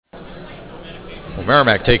Well,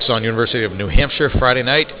 Merrimack takes on University of New Hampshire Friday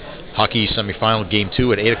night. Hockey semifinal game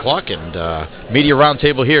 2 at 8 o'clock. And media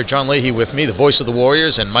roundtable here. John Leahy with me, the voice of the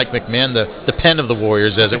Warriors, and Mike McMahon, the pen of the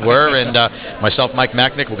Warriors, as it were. And myself, Mike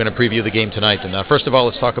Macknick, we're going to preview the game tonight. And first of all,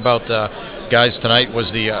 let's talk about, guys, tonight was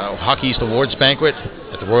the Hockey East Awards banquet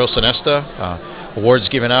at the Royal Sonesta. Awards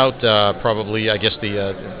given out, probably, I guess,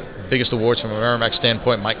 the biggest awards from a Merrimack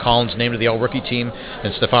standpoint. Mike Collins named to the All-Rookie team,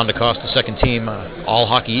 and Stefan DeCosta, second team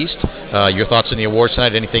All-Hockey East. Your thoughts on the awards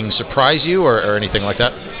tonight? Anything surprise you or anything like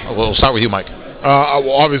that? We'll start with you, Mike.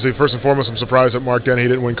 Well, obviously, first and foremost, I'm surprised that Mark Dennehy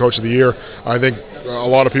didn't win Coach of the Year. I think a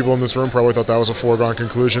lot of people in this room probably thought that was a foregone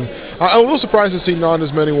conclusion. I'm a little surprised to see not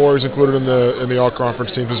as many Warriors included in the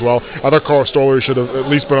All-Conference teams as well. I thought Carl Stollery should have at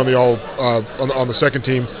least been on the on the second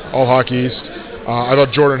team All-Hockey East. I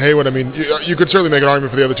thought Jordan Hayward, I mean, you could certainly make an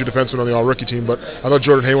argument for the other two defensemen on the All-Rookie team, but I thought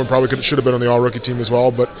Jordan Hayward probably should have been on the All-Rookie team as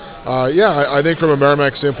well. But, I think from a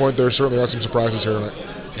Merrimack standpoint, there certainly are some surprises here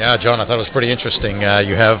tonight. Yeah, John, I thought it was pretty interesting.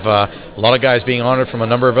 You have a lot of guys being honored from a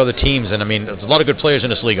number of other teams, and I mean, there's a lot of good players in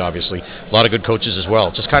this league, obviously. A lot of good coaches as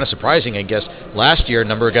well. Just kind of surprising, I guess. Last year, a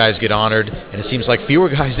number of guys get honored, and it seems like fewer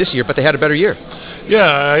guys this year, but they had a better year. Yeah,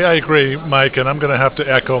 I agree, Mike, and I'm going to have to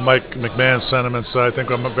echo Mike McMahon's sentiments. I think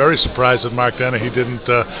I'm very surprised that Mark Dennehy didn't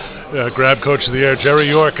grab Coach of the Year. Jerry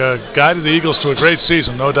York guided the Eagles to a great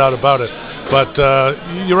season, no doubt about it. But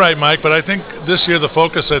you're right, Mike, but I think this year the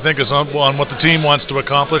focus, I think, is on what the team wants to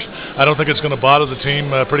accomplish. I don't think it's going to bother the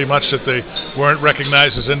team pretty much that they weren't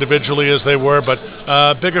recognized as individually as they were, but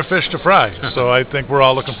bigger fish to fry. So I think we're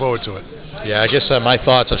all looking forward to it. Yeah, I guess my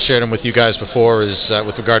thoughts, I've shared them with you guys before, is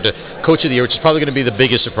with regard to Coach of the Year, which is probably going to be the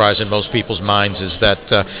biggest surprise in most people's minds, is that,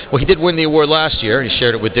 he did win the award last year, and he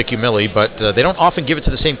shared it with Dick Umili, but they don't often give it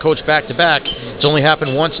to the same coach back-to-back. It's only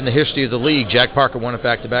happened once in the history of the league. Jack Parker won it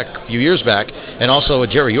back-to-back a few years back, and also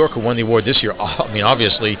Jerry York, who won the award this year. I mean,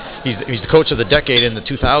 obviously, he's the coach of the decade in the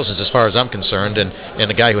 2000s, as far as I'm concerned, and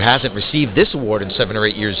a guy who hasn't received this award in 7 or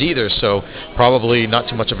 8 years either, so probably not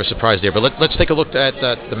too much of a surprise there. But let's take a look at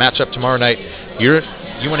the matchup tomorrow night.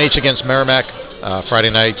 UNH against Merrimack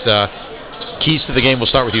Friday night. Keys to the game, we'll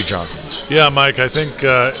start with you, John. Yeah, Mike, I think,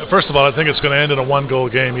 first of all, I think it's going to end in a one-goal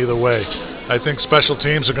game either way. I think special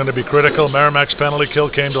teams are going to be critical. Merrimack's penalty kill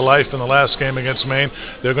came to life in the last game against Maine.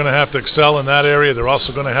 They're going to have to excel in that area. They're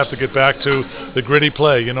also going to have to get back to the gritty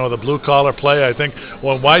play, the blue-collar play. I think,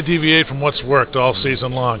 why deviate from what's worked all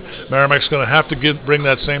season long? Merrimack's going to have to bring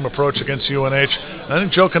that same approach against UNH. And I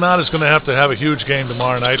think Joe Cannata is going to have a huge game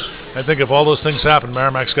tomorrow night. I think if all those things happen,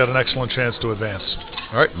 Merrimack's got an excellent chance to advance.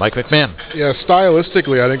 All right, Mike McMahon. Yeah,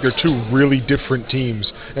 stylistically, I think they're two really different teams.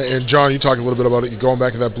 And John, you talked a little bit about it. You're going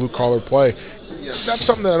back to that blue-collar play. Yeah, that's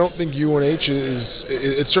something that I don't think UNH is.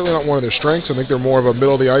 It's certainly not one of their strengths. I think they're more of a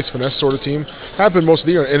middle-of-the-ice finesse sort of team. Have been most of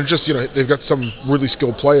the year, and it's just they've got some really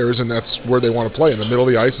skilled players, and that's where they want to play, in the middle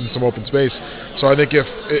of the ice and some open space. So I think if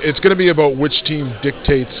it's going to be about which team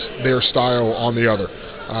dictates their style on the other.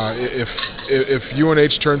 If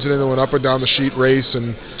UNH turns it into an up and down the sheet race,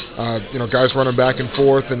 and guys running back and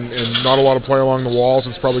forth, and not a lot of play along the walls,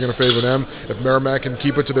 it's probably going to favor them. If Merrimack can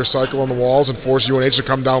keep it to their cycle on the walls and force UNH to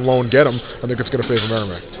come down low and get them, I think it's going to favor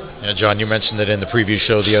Merrimack. Yeah, John, you mentioned it in the preview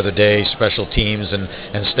show the other day, special teams and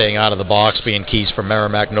staying out of the box being keys for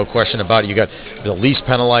Merrimack, no question about it. You got the least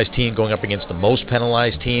penalized team going up against the most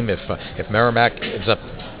penalized team. If Merrimack ends up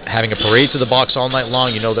having a parade to the box all night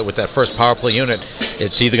long, that with that first power play unit,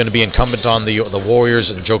 it's either going to be incumbent on the Warriors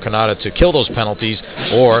and Joe Cannata to kill those penalties,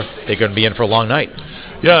 or they're going to be in for a long night.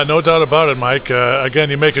 Yeah, no doubt about it, Mike.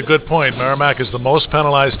 Again, you make a good point. Merrimack is the most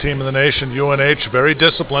penalized team in the nation. UNH, very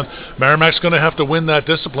disciplined. Merrimack's going to have to win that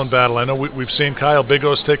discipline battle. I know we've seen Kyle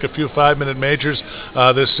Bigos take a few 5-minute majors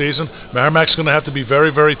this season. Merrimack's going to have to be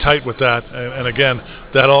very, very tight with that. And again,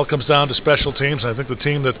 that all comes down to special teams. I think the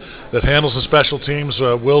team that handles the special teams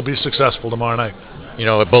will be successful tomorrow night.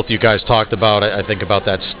 Both you guys talked about, I think about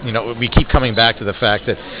that, we keep coming back to the fact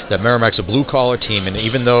that Merrimack's a blue-collar team, and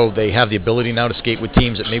even though they have the ability now to skate with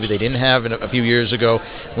teams that maybe they didn't have a few years ago,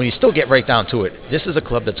 when you still get right down to it, this is a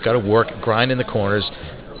club that's got to work, grind in the corners,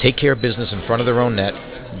 take care of business in front of their own net,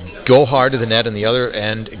 go hard to the net on the other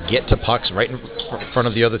end, get to pucks right in front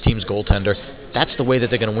of the other team's goaltender. That's the way that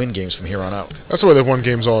they're going to win games from here on out. That's the way they've won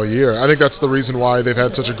games all year. I think that's the reason why they've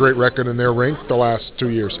had such a great record in their rink the last 2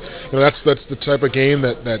 years. That's the type of game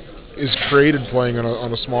that is created playing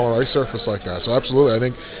on a smaller ice surface like that. So absolutely, I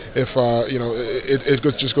think if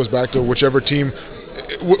it just goes back to whichever team,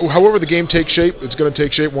 however the game takes shape, it's going to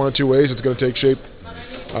take shape one of two ways. It's going to take shape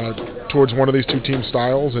towards one of these two team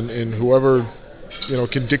styles, and whoever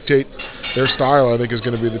can dictate their style, I think, is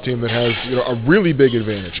going to be the team that has a really big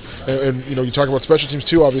advantage. And you talk about special teams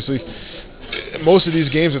too. Obviously, most of these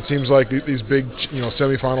games, it seems like these big,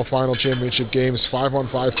 semifinal, final championship games,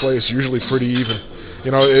 5-on-5 play is usually pretty even.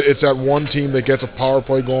 It's that one team that gets a power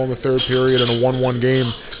play goal in the third period and a 1-1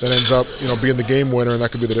 game that ends up, being the game winner, and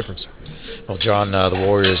that could be the difference. Well, John, the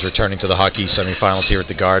Warriors returning to the Hockey semifinals here at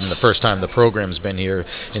the Garden. The first time the program's been here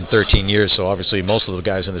in 13 years, so obviously most of the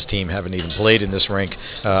guys on this team haven't even played in this rink.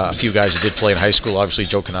 A few guys who did play in high school, obviously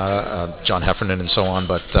Joe Canada, John Heffernan, and so on,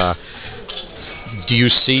 but do you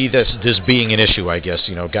see this being an issue, I guess,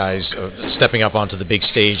 guys stepping up onto the big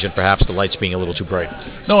stage and perhaps the lights being a little too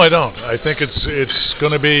bright? No, I don't. I think it's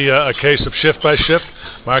going to be a case of shift by shift.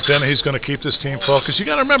 Mark Dennehy's going to keep this team focused. You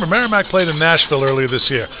got to remember, Merrimack played in Nashville earlier this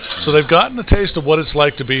year, so they've gotten a taste of what it's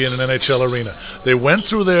like to be in an NHL arena. They went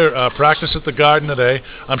through their practice at the Garden today.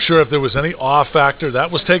 I'm sure if there was any awe factor,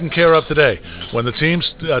 that was taken care of today. When the team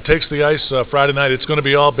takes the ice Friday night, it's going to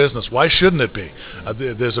be all business. Why shouldn't it be?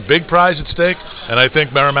 There's a big prize at stake, and I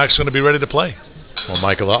think Merrimack's going to be ready to play. Well,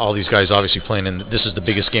 Michael, all these guys obviously playing in this is the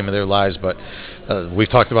biggest game of their lives, but we've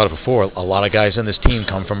talked about it before. A lot of guys on this team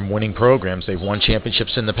come from winning programs. They've won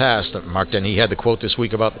championships in the past. Mark Denny had the quote this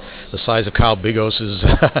week about the size of Kyle Bigos'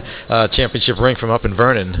 championship ring from up in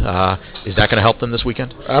Vernon. Is that going to help them this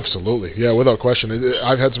weekend? Absolutely, yeah, without question.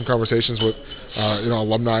 I've had some conversations with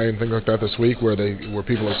alumni and things like that this week where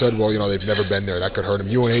people have said, well, they've never been there. That could hurt them.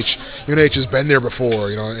 UNH has been there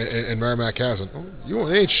before, and Merrimack hasn't.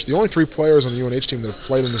 UNH, the only 3 players on the UNH team that have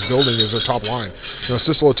played in this building is their top line.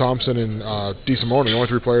 Cicelo Thompson and DeSimone, the only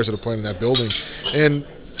 3 players that have played in that building. And,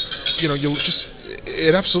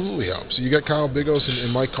 it absolutely helps. You got Kyle Bigos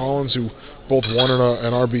and Mike Collins, who both won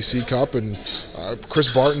an RBC Cup, and Chris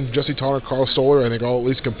Barton, Jesse Tonner, Carl Stoller, I think all at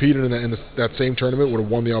least competed in that same tournament, would have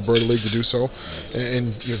won the Alberta League to do so.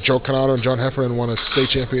 And Joe Canado and John Heffernan won a state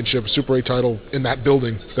championship, Super 8 title in that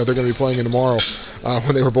building that they're going to be playing in tomorrow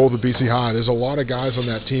when they were both at BC High. There's a lot of guys on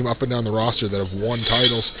that team up and down the roster that have won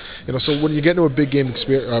titles. So when you get into a big game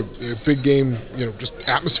just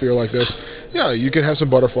atmosphere like this, yeah, you can have some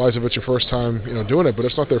butterflies if it's your first time doing it, but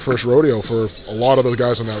it's not their first rodeo for a lot of those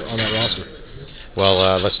guys on that roster.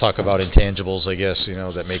 Well, let's talk about intangibles, I guess,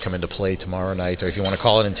 that may come into play tomorrow night, or if you want to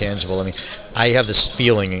call it intangible. I have this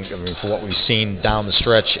feeling, for what we've seen down the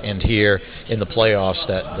stretch and here in the playoffs,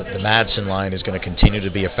 that the Madsen line is going to continue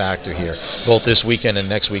to be a factor here, both this weekend and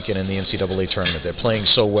next weekend in the NCAA tournament. They're playing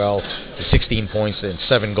so well, the 16 points and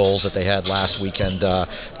 7 goals that they had last weekend.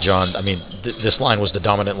 John, this line was the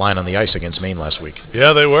dominant line on the ice against Maine last week.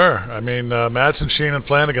 Yeah, they were. Madsen, Sheen, and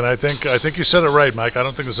Flanagan, I think you said it right, Mike. I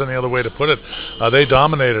don't think there's any other way to put it. They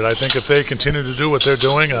dominated. I think if they continue to do what they're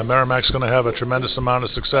doing, Merrimack's going to have a tremendous amount of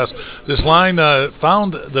success. This line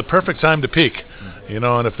found the perfect time to peak,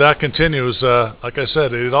 and if that continues, like I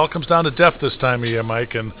said, it all comes down to depth this time of year,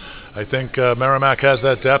 Mike, and I think Merrimack has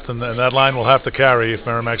that depth, and that line will have to carry if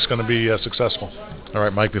Merrimack's going to be successful. All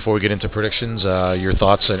right, Mike, before we get into predictions, your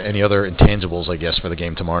thoughts and any other intangibles, I guess, for the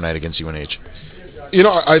game tomorrow night against UNH?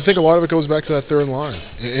 I think a lot of it goes back to that third line.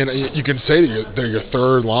 And you can say that they're your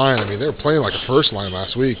third line. They were playing like a first line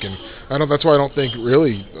last week. And that's why I don't think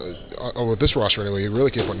really, with this roster anyway, you really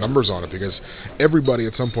can't put numbers on it, because everybody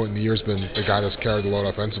at some point in the year has been the guy that's carried the load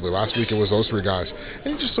offensively. Last week it was those 3 guys.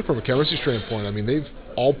 And you just look from a chemistry standpoint, they've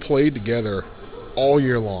all played together all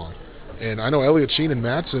year long. And I know Elliot Sheen and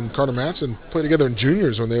Carter Madsen played together in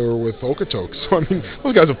juniors when they were with Okotoks. So,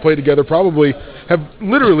 those guys have played together, have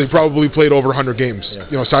literally played over 100 games,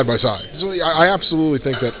 side by side. So I absolutely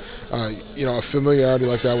think that, a familiarity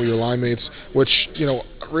like that with your line mates, which,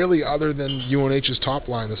 really other than UNH's top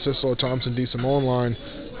line, the Cicelo, Thompson, DeSimone line,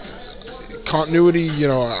 continuity,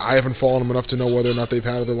 I haven't followed them enough to know whether or not they've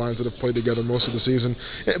had other lines that have played together most of the season.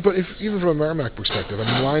 But even from a Merrimack perspective,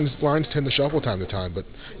 lines tend to shuffle time to time. But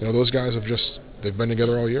those guys they've been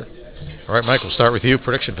together all year. All right, Mike, we'll start with you.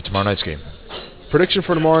 Prediction for tomorrow night's game. Prediction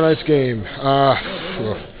for tomorrow night's game. Part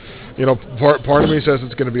of me says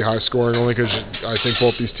it's going to be high scoring, only because I think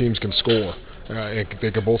both these teams can score.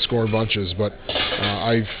 They can both score in bunches, but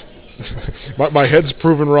my head's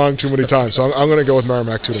proven wrong too many times, so I'm going to go with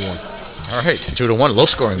Merrimack 2-1. All right, 2-1,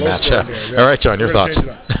 low-scoring match. Yeah. All right, John, your thoughts?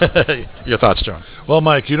 Your thoughts, John? Well,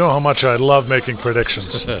 Mike, you know how much I love making predictions.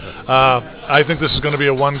 I think this is going to be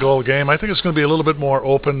a 1-goal game. I think it's going to be a little bit more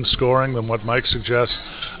open scoring than what Mike suggests.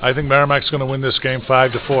 I think Merrimack's going to win this game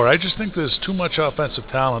 5-4. I just think there's too much offensive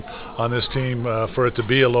talent on this team for it to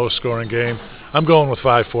be a low-scoring game. I'm going with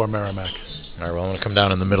 5-4 Merrimack. All right, well, I'm going to come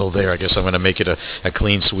down in the middle there. I guess I'm going to make it a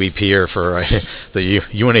clean sweep here for the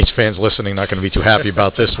UNH fans listening. Not going to be too happy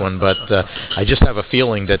about this one, but I just have a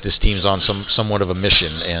feeling that this team's on somewhat of a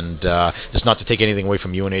mission, and it's not to take anything away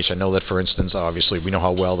from UNH. I know that, for instance, obviously we know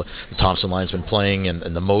how well the Thompson line's been playing,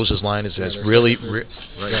 and the Moses line has really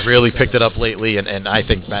picked it up lately, and I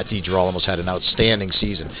think Matt DiGirolamo had an outstanding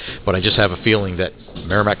season. But I just have a feeling that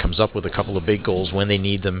Merrimack comes up with a couple of big goals when they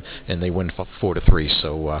need them, and they win 4-3.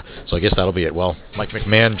 So I guess that'll be it. Well, Mike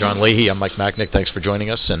McMahon, John Leahy, I'm Mike Macknick. Thanks for joining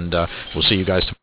us, and we'll see you guys tomorrow.